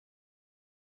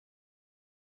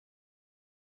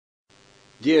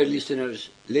Dear listeners,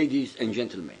 ladies and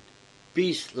gentlemen,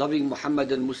 peace-loving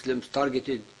Mohammedan Muslims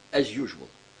targeted, as usual,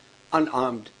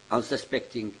 unarmed,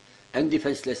 unsuspecting, and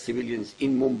defenseless civilians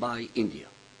in Mumbai, India.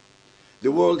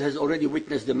 The world has already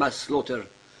witnessed the mass slaughter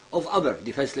of other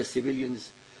defenseless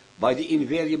civilians by the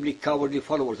invariably cowardly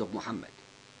followers of Muhammad.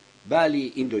 Bali,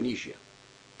 Indonesia;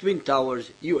 Twin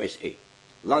Towers, USA;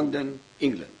 London,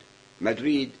 England;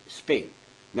 Madrid, Spain;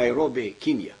 Nairobi,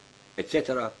 Kenya,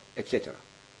 etc., etc.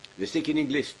 The sickening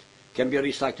list can be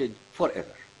recited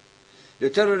forever. The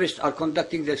terrorists are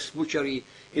conducting their butchery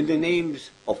in the names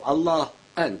of Allah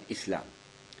and Islam.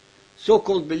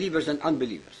 So-called believers and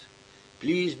unbelievers,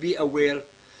 please be aware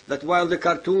that while the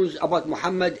cartoons about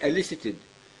Muhammad elicited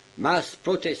mass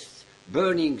protests,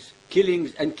 burnings,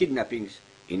 killings, and kidnappings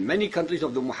in many countries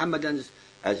of the Mohammedans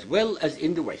as well as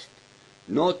in the West,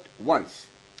 not once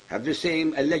have the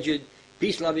same alleged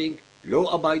peace-loving,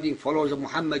 law-abiding followers of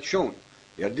Muhammad shown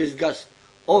their disgust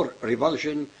or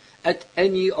revulsion at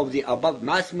any of the above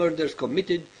mass murders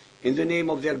committed in the name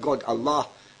of their God Allah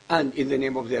and in the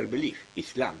name of their belief,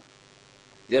 Islam.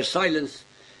 Their silence,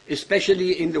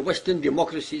 especially in the Western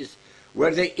democracies,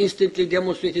 where they instantly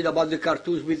demonstrated about the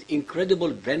cartoons with incredible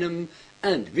venom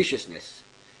and viciousness,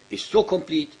 is so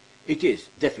complete it is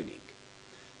deafening.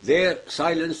 Their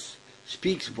silence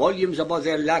speaks volumes about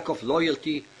their lack of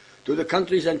loyalty to the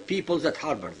countries and peoples that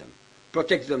harbor them,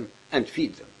 protect them, and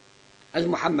feed them. As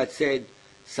Muhammad said,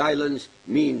 silence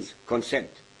means consent.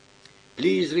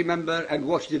 Please remember and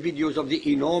watch the videos of the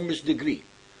enormous degree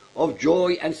of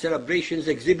joy and celebrations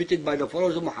exhibited by the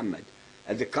followers of Muhammad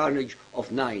at the carnage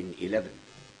of 9/11.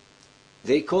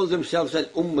 They call themselves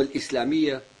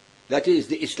al-Islamiyya, that is,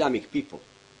 the Islamic people.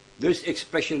 This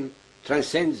expression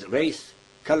transcends race,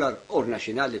 color, or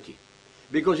nationality,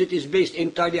 because it is based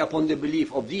entirely upon the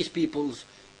belief of these peoples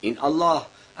in Allah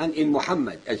and in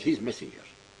Muhammad as his messenger.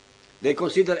 They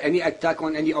consider any attack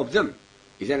on any of them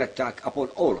is an attack upon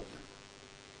all of them.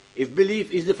 If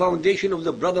belief is the foundation of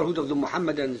the brotherhood of the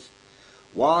Mohammedans,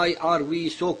 why are we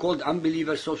so-called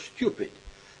unbelievers so stupid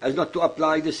as not to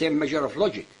apply the same measure of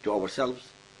logic to ourselves?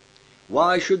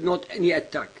 Why should not any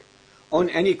attack on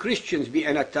any Christians be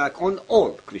an attack on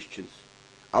all Christians?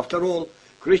 After all,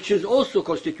 Christians also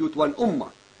constitute one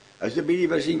ummah, as the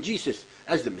believers in Jesus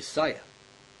as the Messiah.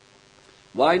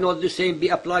 Why not the same be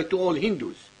applied to all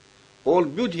Hindus, all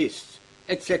Buddhists,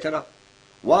 etc.?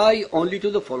 Why only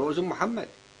to the followers of Muhammad?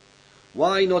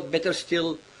 Why not, better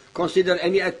still, consider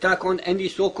any attack on any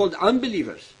so-called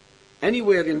unbelievers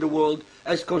anywhere in the world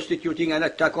as constituting an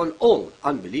attack on all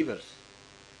unbelievers?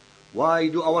 Why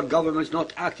do our governments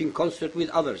not act in concert with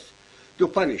others to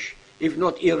punish, if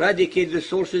not eradicate, the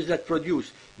sources that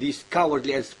produce these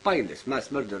cowardly and spineless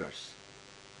mass murderers?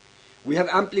 We have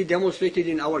amply demonstrated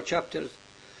in our chapters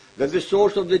that the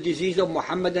source of the disease of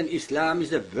Mohammedan Islam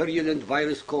is a virulent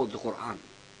virus called the Quran.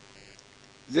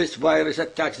 This virus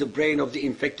attacks the brain of the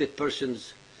infected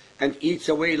persons and eats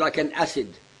away like an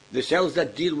acid the cells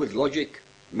that deal with logic,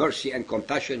 mercy, and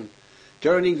compassion,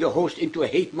 turning the host into a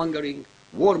hate-mongering,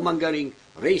 war-mongering,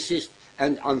 racist,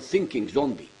 and unthinking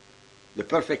zombie, the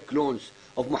perfect clones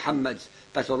of Muhammad's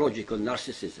pathological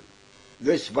narcissism.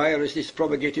 This virus is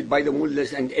propagated by the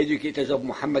mullahs and educators of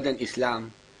Muhammadan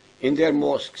Islam in their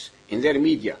mosques, in their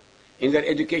media, in their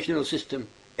educational system,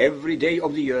 every day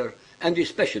of the year, and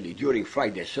especially during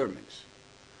Friday sermons.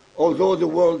 Although the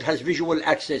world has visual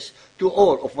access to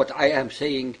all of what I am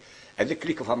saying at the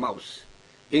click of a mouse,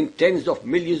 in tens of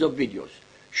millions of videos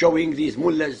showing these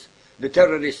mullahs, the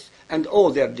terrorists, and all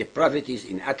their depravities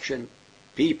in action,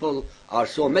 people are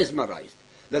so mesmerized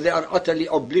that they are utterly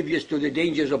oblivious to the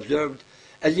dangers observed,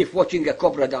 as if watching a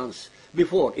cobra dance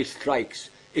before it strikes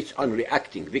its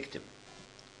unreacting victim.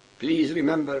 Please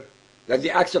remember that the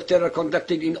acts of terror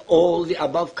conducted in all the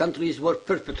above countries were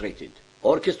perpetrated,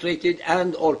 orchestrated,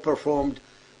 and or performed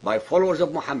by followers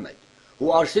of Muhammad,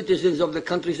 who are citizens of the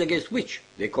countries against which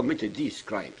they committed these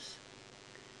crimes.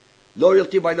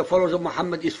 Loyalty by the followers of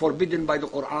Muhammad is forbidden by the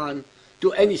Quran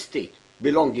to any state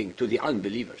belonging to the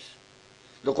unbelievers.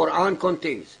 The Quran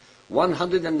contains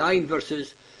 109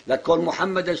 verses that call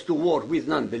Muhammadans to war with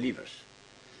non-believers.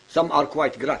 Some are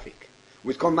quite graphic,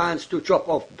 with commands to chop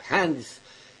off hands,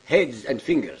 heads, and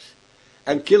fingers,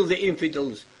 and kill the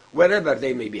infidels wherever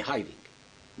they may be hiding.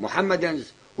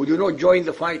 Muhammadans who do not join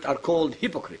the fight are called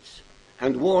hypocrites,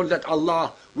 and warn that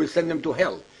Allah will send them to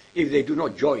hell if they do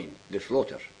not join the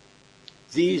slaughter.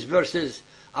 These verses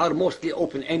are mostly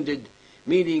open-ended,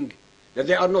 meaning that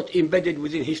they are not embedded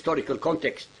within historical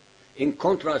context, in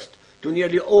contrast to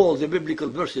nearly all the biblical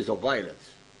verses of violence.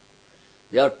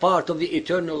 They are part of the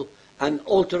eternal,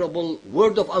 unalterable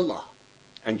Word of Allah,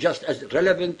 and just as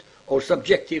relevant or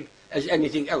subjective as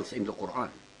anything else in the Quran.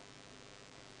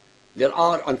 There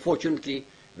are, unfortunately,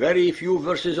 very few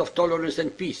verses of tolerance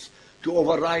and peace to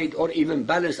override or even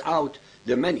balance out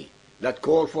the many that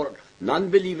call for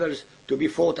non-believers to be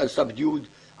fought and subdued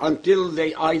until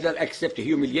they either accept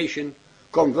humiliation,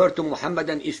 convert to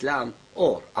Muhammadan Islam,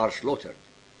 or are slaughtered.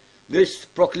 This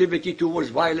proclivity towards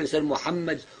violence and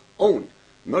Muhammad's own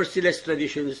merciless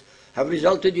traditions have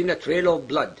resulted in a trail of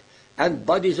blood and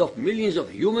bodies of millions of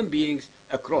human beings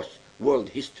across world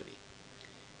history.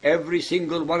 Every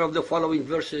single one of the following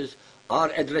verses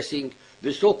are addressing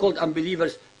the so-called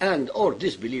unbelievers and or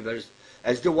disbelievers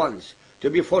as the ones to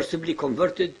be forcibly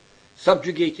converted,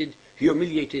 subjugated,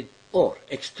 humiliated, or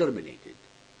exterminated.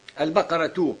 Al-Baqarah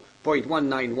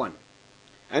 2.191.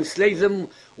 And slay them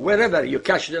wherever you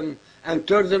catch them, and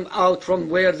turn them out from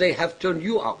where they have turned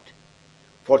you out.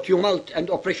 For tumult and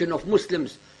oppression of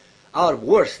Muslims are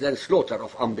worse than slaughter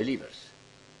of unbelievers.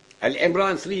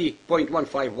 Al-Imran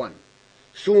 3.151.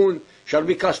 Soon shall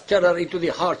we cast terror into the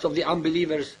hearts of the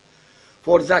unbelievers,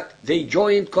 for that they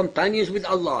joined companions with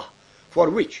Allah, for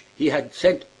which He had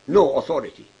sent no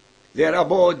authority. Their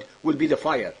abode will be the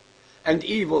fire, and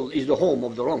evil is the home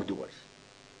of the wrongdoers.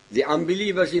 The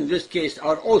unbelievers in this case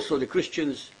are also the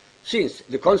Christians, since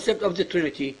the concept of the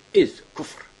Trinity is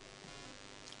kufr.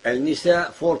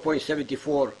 Al-Nisa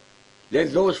 4.74.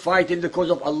 Let those fight in the cause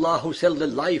of Allah who sell the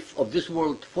life of this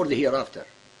world for the hereafter.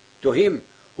 To him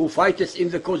who fighteth in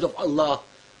the cause of Allah,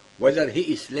 whether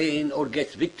he is slain or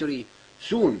gets victory,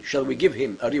 soon shall we give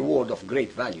him a reward of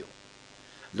great value.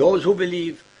 Those who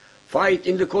believe fight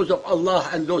in the cause of Allah,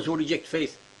 and those who reject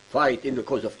faith fight in the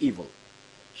cause of evil.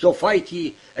 So fight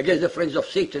ye against the friends of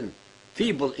Satan.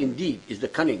 Feeble indeed is the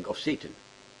cunning of Satan.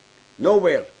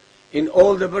 Nowhere in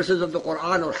all the verses of the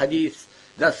Quran or Hadith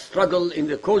that struggle in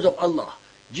the cause of Allah,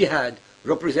 jihad,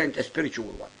 represent a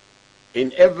spiritual one.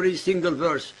 In every single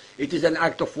verse, it is an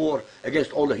act of war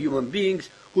against all the human beings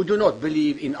who do not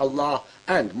believe in Allah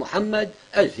and Muhammad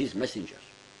as his messengers.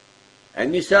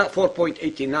 And Nisa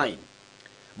 4.89.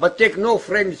 But take no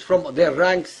friends from their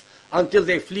ranks until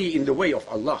they flee in the way of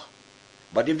Allah.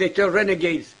 But if they turn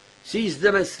renegades, seize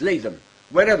them and slay them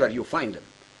wherever you find them.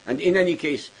 And in any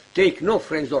case, take no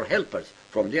friends or helpers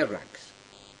from their ranks.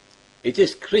 It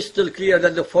is crystal clear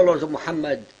that the followers of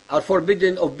Muhammad are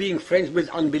forbidden of being friends with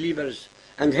unbelievers,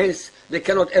 and hence they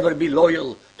cannot ever be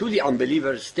loyal to the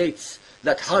unbeliever states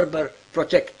that harbor,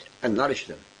 protect, and nourish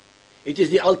them. It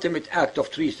is the ultimate act of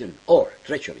treason or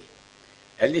treachery.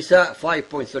 Al-Nisa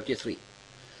 5.33.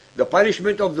 The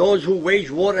punishment of those who wage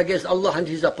war against Allah and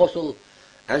His Apostle,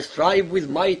 and strive with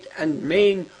might and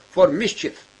main for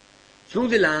mischief through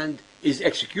the land, is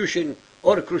execution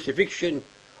or crucifixion,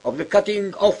 of the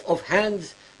cutting off of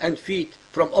hands and feet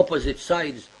from opposite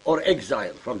sides, or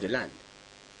exile from the land.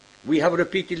 We have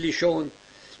repeatedly shown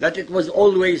that it was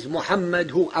always Muhammad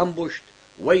who ambushed,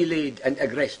 waylaid, and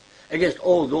aggressed against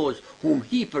all those whom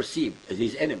he perceived as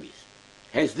his enemies.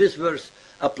 Hence this verse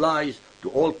applies to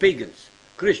all pagans,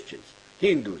 Christians,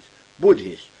 Hindus,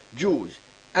 Buddhists, Jews,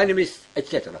 animists,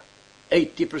 etc.,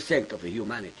 80% of the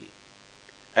humanity.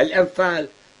 Al-Anfal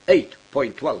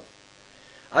 8.12.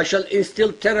 I shall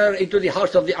instill terror into the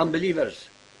hearts of the unbelievers.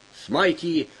 Smite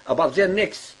ye above their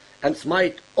necks, and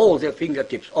smite all their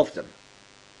fingertips off them.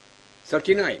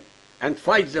 39. And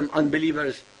fight them,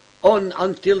 unbelievers, on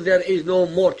until there is no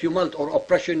more tumult or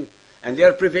oppression, and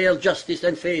there prevail justice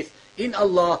and faith in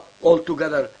Allah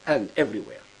altogether and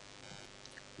everywhere.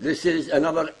 This is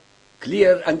another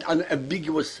clear and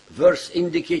unambiguous verse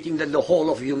indicating that the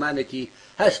whole of humanity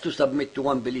has to submit to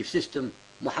one belief system,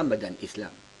 Muhammadan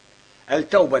Islam.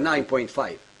 Al-Tawbah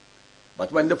 9.5.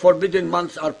 But when the forbidden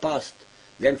months are past,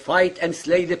 then fight and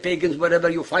slay the pagans wherever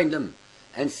you find them,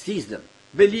 and seize them,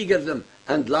 beleaguer them,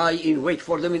 and lie in wait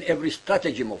for them in every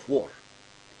stratagem of war.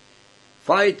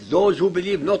 Fight those who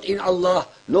believe not in Allah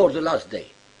nor the last day,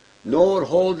 nor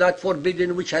hold that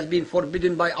forbidden which has been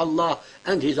forbidden by Allah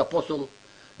and His Apostle,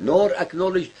 nor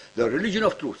acknowledge the religion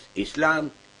of truth,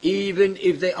 Islam, even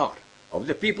if they are of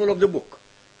the people of the book,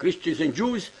 Christians and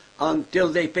Jews, until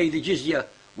they pay the jizya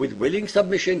with willing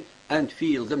submission and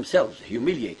feel themselves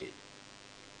humiliated.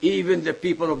 Even the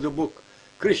people of the book,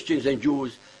 Christians and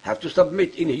Jews, have to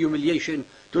submit in humiliation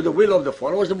to the will of the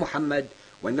followers of Muhammad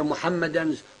when the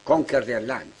Muhammadans conquer their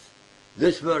lands.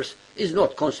 This verse is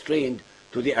not constrained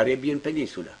to the Arabian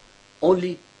Peninsula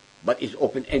only, but is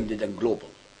open-ended and global.